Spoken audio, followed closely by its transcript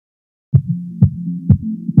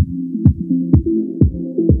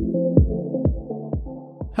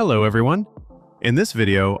Hello everyone! In this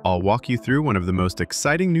video, I'll walk you through one of the most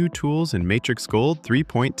exciting new tools in MatrixGold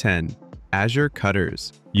 3.10, Azure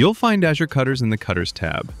Cutters. You'll find Azure Cutters in the Cutters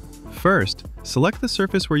tab. First, select the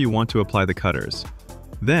surface where you want to apply the cutters.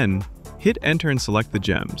 Then, hit Enter and select the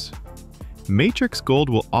gems. MatrixGold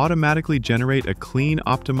will automatically generate a clean,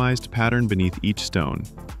 optimized pattern beneath each stone.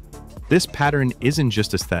 This pattern isn't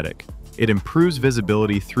just aesthetic. It improves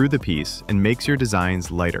visibility through the piece and makes your designs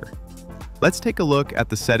lighter. Let's take a look at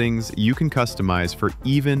the settings you can customize for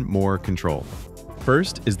even more control.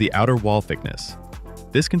 First is the outer wall thickness.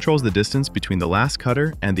 This controls the distance between the last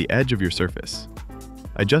cutter and the edge of your surface.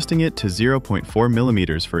 Adjusting it to 0.4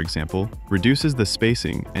 millimeters, for example, reduces the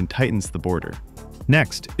spacing and tightens the border.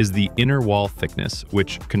 Next is the inner wall thickness,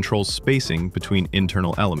 which controls spacing between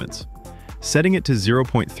internal elements. Setting it to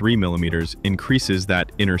 0.3 millimeters increases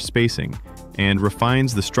that inner spacing and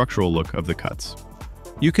refines the structural look of the cuts.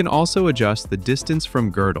 You can also adjust the distance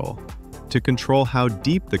from girdle to control how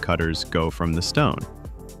deep the cutters go from the stone.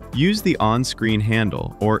 Use the on-screen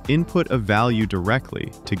handle or input a value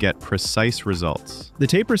directly to get precise results. The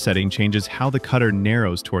taper setting changes how the cutter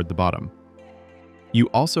narrows toward the bottom. You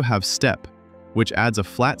also have step, which adds a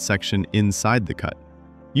flat section inside the cut,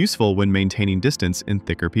 useful when maintaining distance in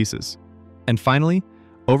thicker pieces. And finally,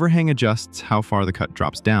 overhang adjusts how far the cut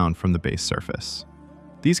drops down from the base surface.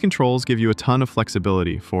 These controls give you a ton of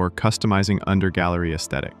flexibility for customizing under-gallery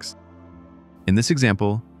aesthetics. In this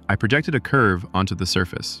example, I projected a curve onto the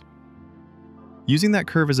surface. Using that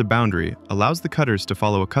curve as a boundary allows the cutters to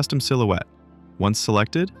follow a custom silhouette. Once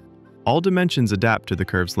selected, all dimensions adapt to the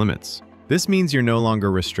curve's limits. This means you're no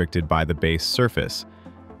longer restricted by the base surface.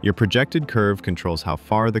 Your projected curve controls how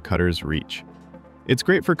far the cutters reach. It's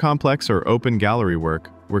great for complex or open gallery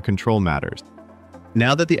work where control matters.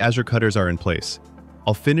 Now that the Azure Cutters are in place,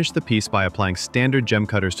 I'll finish the piece by applying standard gem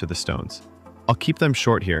cutters to the stones. I'll keep them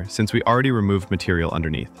short here since we already removed material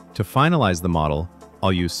underneath. To finalize the model,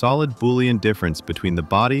 I'll use solid Boolean difference between the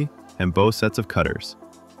body and both sets of cutters.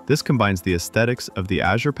 This combines the aesthetics of the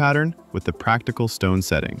Azure pattern with the practical stone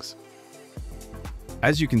settings.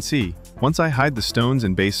 As you can see, once I hide the stones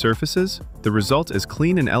and base surfaces, the result is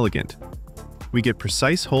clean and elegant. We get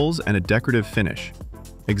precise holes and a decorative finish,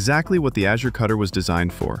 exactly what the Azure Cutter was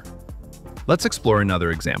designed for. Let's explore another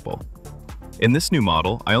example. In this new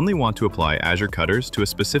model, I only want to apply Azure Cutters to a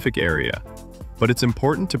specific area, but it's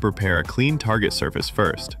important to prepare a clean target surface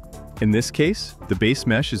first. In this case, the base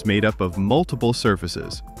mesh is made up of multiple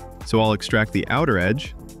surfaces, so I'll extract the outer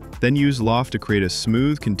edge, then use loft to create a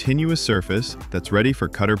smooth, continuous surface that's ready for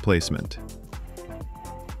cutter placement.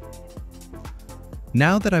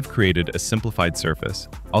 Now that I've created a simplified surface,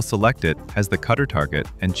 I'll select it as the cutter target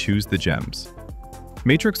and choose the gems.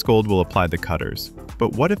 MatrixGold will apply the cutters,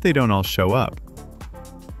 but what if they don't all show up?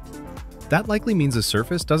 That likely means the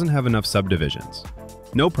surface doesn't have enough subdivisions.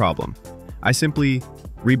 No problem. I simply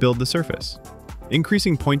rebuild the surface,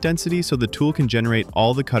 increasing point density so the tool can generate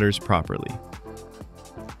all the cutters properly.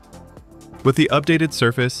 With the updated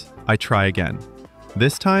surface, I try again.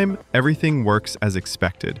 This time, everything works as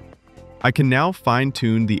expected. I can now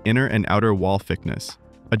fine-tune the inner and outer wall thickness,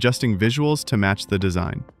 adjusting visuals to match the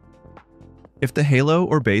design. If the halo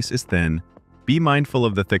or base is thin, be mindful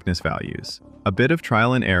of the thickness values. A bit of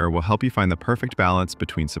trial and error will help you find the perfect balance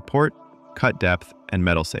between support, cut depth, and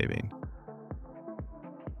metal saving.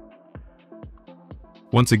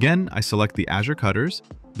 Once again, I select the Azure Cutters,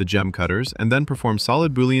 the Gem Cutters, and then perform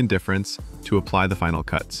solid Boolean difference to apply the final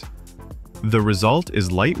cuts. The result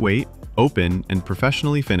is lightweight, open, and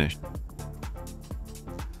professionally finished.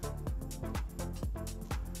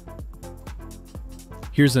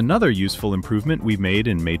 Here's another useful improvement we've made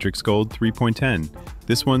in MatrixGold 3.10.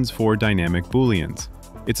 This one's for dynamic Booleans.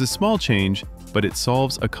 It's a small change, but it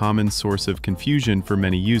solves a common source of confusion for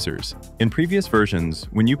many users. In previous versions,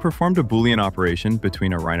 when you performed a Boolean operation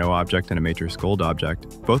between a Rhino object and a MatrixGold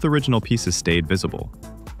object, both original pieces stayed visible,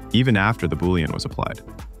 even after the Boolean was applied.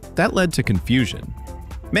 That led to confusion.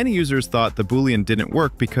 Many users thought the Boolean didn't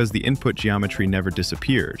work because the input geometry never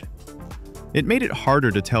disappeared. It made it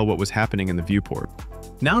harder to tell what was happening in the viewport.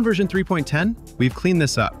 Now in version 3.10, we've cleaned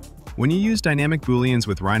this up. When you use dynamic Booleans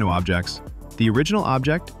with Rhino objects, the original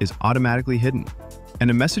object is automatically hidden,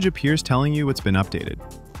 and a message appears telling you it's been updated.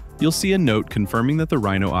 You'll see a note confirming that the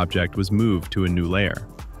Rhino object was moved to a new layer.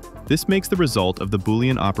 This makes the result of the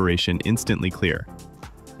Boolean operation instantly clear.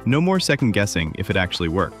 No more second guessing if it actually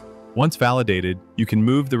worked. Once validated, you can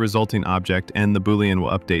move the resulting object and the Boolean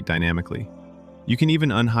will update dynamically. You can even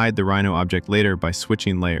unhide the Rhino object later by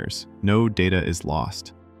switching layers. No data is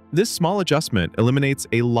lost. This small adjustment eliminates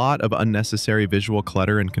a lot of unnecessary visual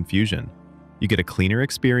clutter and confusion. You get a cleaner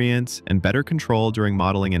experience and better control during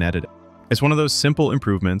modeling and editing. It's one of those simple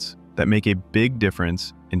improvements that make a big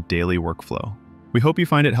difference in daily workflow. We hope you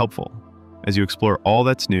find it helpful as you explore all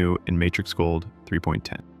that's new in MatrixGold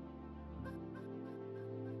 3.10.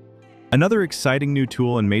 Another exciting new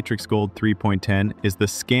tool in MatrixGold 3.10 is the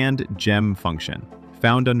Scanned Gem function,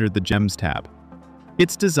 found under the Gems tab.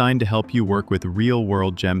 It's designed to help you work with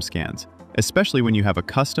real-world gem scans, especially when you have a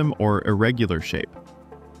custom or irregular shape.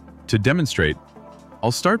 To demonstrate,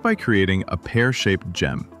 I'll start by creating a pear-shaped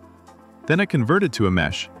gem. Then I convert it to a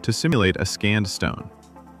mesh to simulate a scanned stone.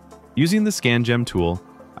 Using the Scan Gem tool,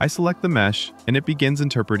 I select the mesh and it begins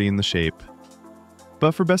interpreting the shape.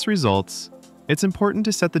 But for best results, it's important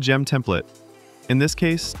to set the gem template, in this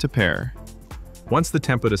case to pear. Once the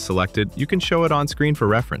template is selected, you can show it on screen for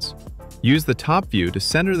reference. Use the top view to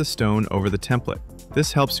center the stone over the template.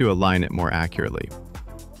 This helps you align it more accurately.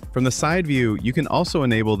 From the side view, you can also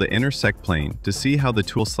enable the intersect plane to see how the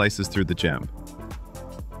tool slices through the gem.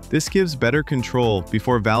 This gives better control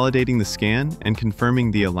before validating the scan and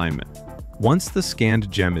confirming the alignment. Once the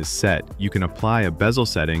scanned gem is set, you can apply a bezel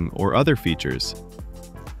setting or other features.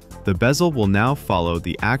 The bezel will now follow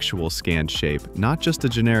the actual scanned shape, not just a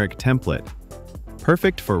generic template.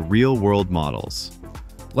 Perfect for real-world models.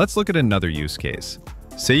 Let's look at another use case.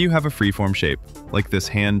 Say you have a freeform shape, like this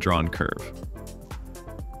hand-drawn curve.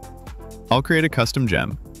 I'll create a custom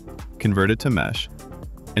gem, convert it to mesh,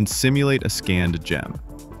 and simulate a scanned gem.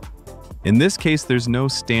 In this case, there's no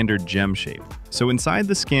standard gem shape. So inside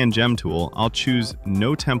the Scan Gem tool, I'll choose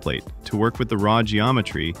No Template to work with the raw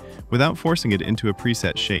geometry without forcing it into a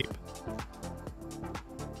preset shape.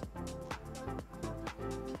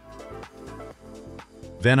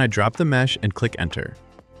 Then I drop the mesh and click Enter.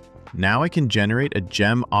 Now I can generate a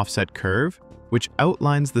gem offset curve, which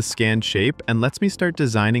outlines the scanned shape and lets me start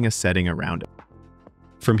designing a setting around it.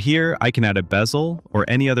 From here, I can add a bezel or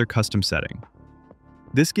any other custom setting.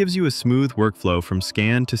 This gives you a smooth workflow from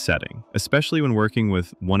scan to setting, especially when working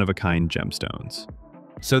with one-of-a-kind gemstones.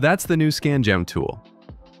 So that's the new Scan Gem tool,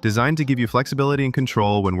 designed to give you flexibility and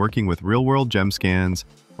control when working with real-world gem scans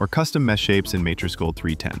or custom mesh shapes in MatrixGold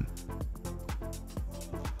 3.10.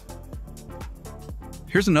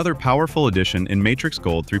 Here's another powerful addition in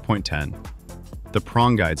MatrixGold 3.10, the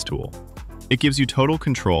Prong Guides tool. It gives you total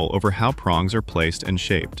control over how prongs are placed and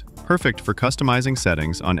shaped, perfect for customizing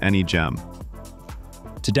settings on any gem.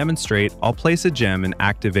 To demonstrate, I'll place a gem and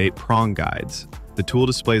activate Prong Guides. The tool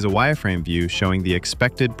displays a wireframe view showing the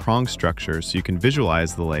expected prong structure so you can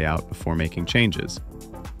visualize the layout before making changes.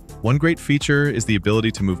 One great feature is the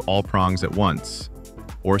ability to move all prongs at once,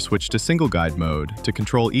 or switch to single guide mode to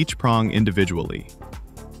control each prong individually.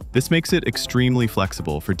 This makes it extremely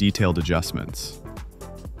flexible for detailed adjustments.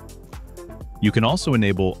 You can also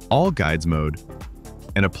enable All Guides mode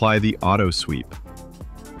and apply the Auto Sweep,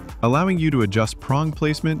 allowing you to adjust prong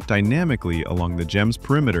placement dynamically along the gem's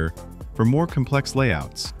perimeter for more complex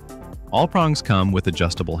layouts. All prongs come with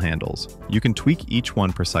adjustable handles. You can tweak each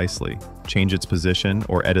one precisely, change its position,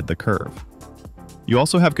 or edit the curve. You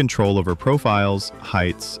also have control over profiles,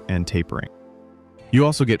 heights, and tapering. You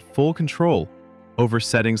also get full control over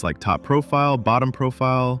settings like top profile, bottom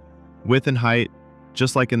profile, width and height,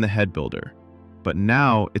 just like in the head builder. But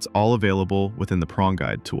now it's all available within the Prong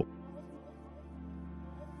Guide tool.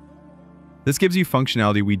 This gives you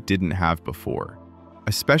functionality we didn't have before,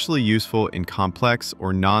 especially useful in complex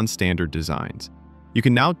or non-standard designs. You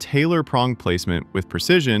can now tailor prong placement with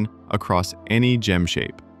precision across any gem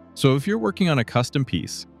shape. So if you're working on a custom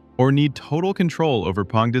piece or need total control over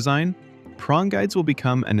prong design, Prong Guides will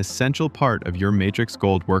become an essential part of your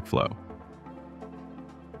MatrixGold workflow.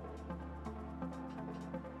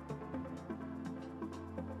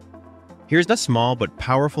 Here's a small but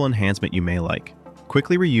powerful enhancement you may like.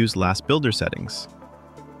 Quickly reuse last builder settings.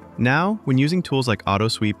 Now, when using tools like Auto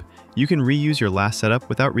Sweep, you can reuse your last setup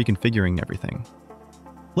without reconfiguring everything.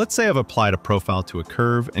 Let's say I've applied a profile to a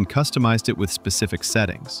curve and customized it with specific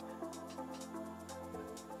settings.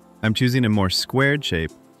 I'm choosing a more squared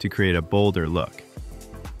shape to create a bolder look.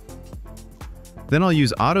 Then I'll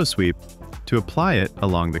use Auto Sweep to apply it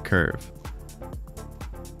along the curve.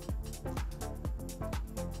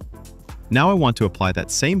 Now I want to apply that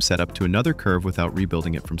same setup to another curve without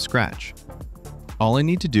rebuilding it from scratch. All I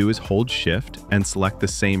need to do is hold Shift and select the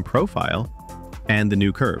same profile and the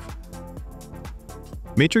new curve.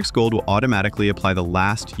 MatrixGold will automatically apply the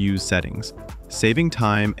last used settings, saving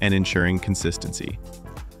time and ensuring consistency.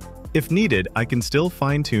 If needed, I can still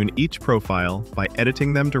fine-tune each profile by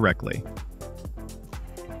editing them directly.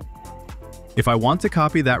 If I want to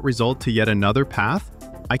copy that result to yet another path,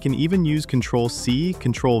 I can even use Ctrl-C,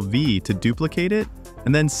 Ctrl-V to duplicate it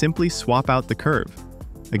and then simply swap out the curve.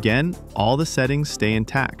 Again, all the settings stay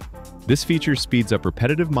intact. This feature speeds up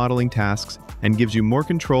repetitive modeling tasks and gives you more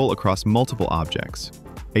control across multiple objects.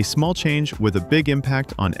 A small change with a big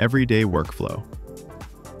impact on everyday workflow.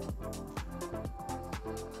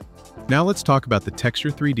 Now let's talk about the Texture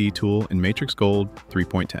 3D tool in MatrixGold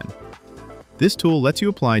 3.10. This tool lets you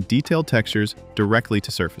apply detailed textures directly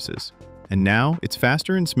to surfaces. And now it's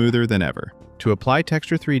faster and smoother than ever. To apply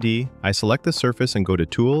Texture 3D, I select the surface and go to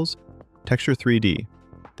Tools, Texture 3D.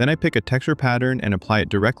 Then I pick a texture pattern and apply it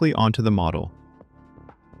directly onto the model.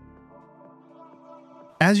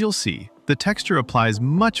 As you'll see, the texture applies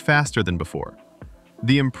much faster than before.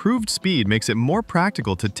 The improved speed makes it more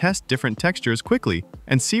practical to test different textures quickly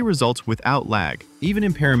and see results without lag. Even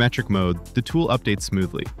in parametric mode, the tool updates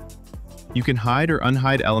smoothly. You can hide or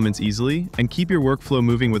unhide elements easily and keep your workflow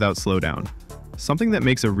moving without slowdown, something that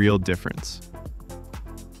makes a real difference.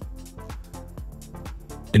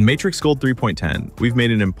 In MatrixGold 3.10, we've made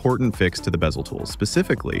an important fix to the bezel tool,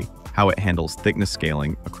 specifically how it handles thickness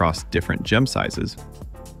scaling across different gem sizes.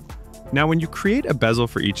 Now, when you create a bezel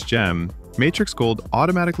for each gem, MatrixGold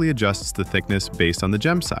automatically adjusts the thickness based on the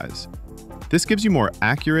gem size. This gives you more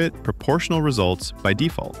accurate, proportional results by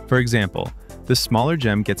default. For example, the smaller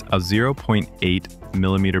gem gets a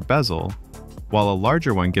 0.8mm bezel, while a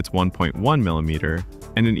larger one gets 1.1mm,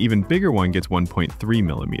 and an even bigger one gets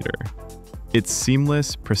 1.3mm. It's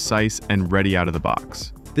seamless, precise, and ready out of the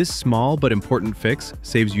box. This small but important fix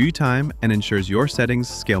saves you time and ensures your settings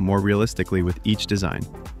scale more realistically with each design,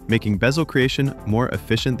 making bezel creation more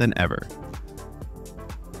efficient than ever.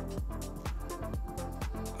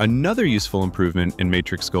 Another useful improvement in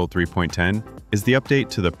MatrixGold 3.10 is the update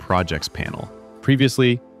to the Projects panel.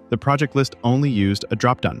 Previously, the project list only used a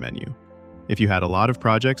drop-down menu. If you had a lot of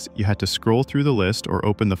projects, you had to scroll through the list or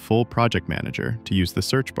open the full project manager to use the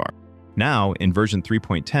search bar. Now, in version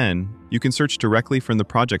 3.10, you can search directly from the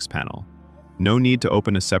Projects panel. No need to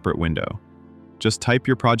open a separate window. Just type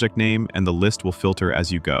your project name and the list will filter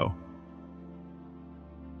as you go.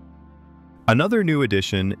 Another new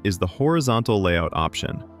addition is the horizontal layout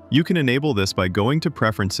option. You can enable this by going to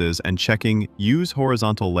Preferences and checking Use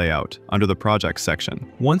Horizontal Layout under the Projects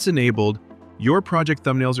section. Once enabled, your project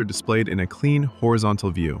thumbnails are displayed in a clean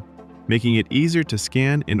horizontal view, making it easier to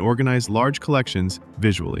scan and organize large collections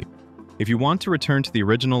visually. If you want to return to the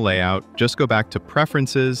original layout, just go back to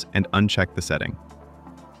Preferences and uncheck the setting.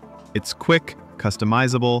 It's quick,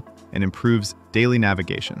 customizable, and improves daily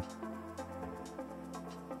navigation.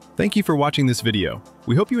 Thank you for watching this video.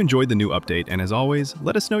 We hope you enjoyed the new update, and as always,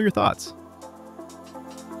 let us know your thoughts.